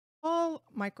All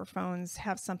microphones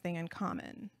have something in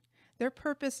common. Their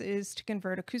purpose is to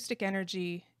convert acoustic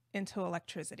energy into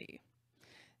electricity.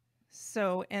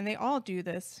 And they all do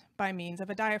this by means of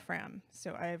a diaphragm.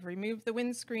 So I've removed the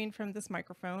windscreen from this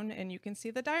microphone and you can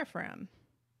see the diaphragm.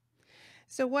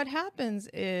 So what happens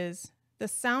is the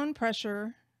sound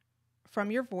pressure from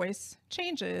your voice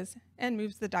changes and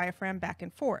moves the diaphragm back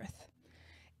and forth.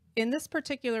 In this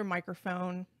particular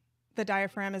microphone, the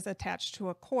diaphragm is attached to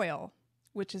a coil,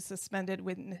 which is suspended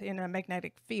within a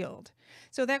magnetic field.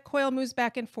 So that coil moves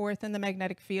back and forth in the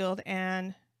magnetic field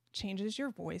and changes your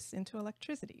voice into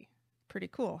electricity. Pretty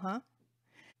cool, huh?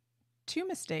 2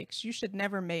 mistakes you should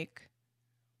never make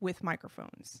with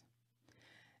microphones.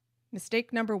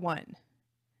 Mistake number 1,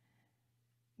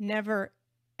 never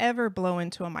ever blow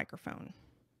into a microphone.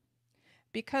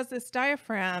 Because this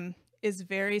diaphragm is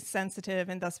very sensitive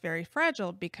and thus very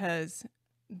fragile because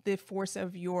the force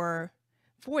of your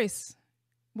voice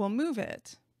will move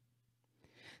it.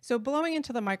 So blowing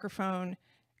into the microphone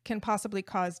can possibly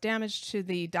cause damage to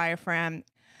the diaphragm.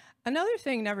 Another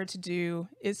thing never to do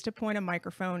is to point a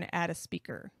microphone at a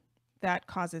speaker. That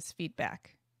causes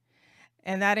feedback.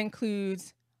 And that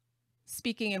includes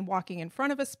speaking and walking in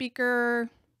front of a speaker.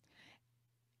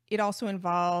 It also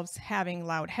involves having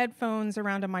loud headphones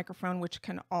around a microphone, which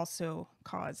can also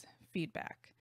cause feedback.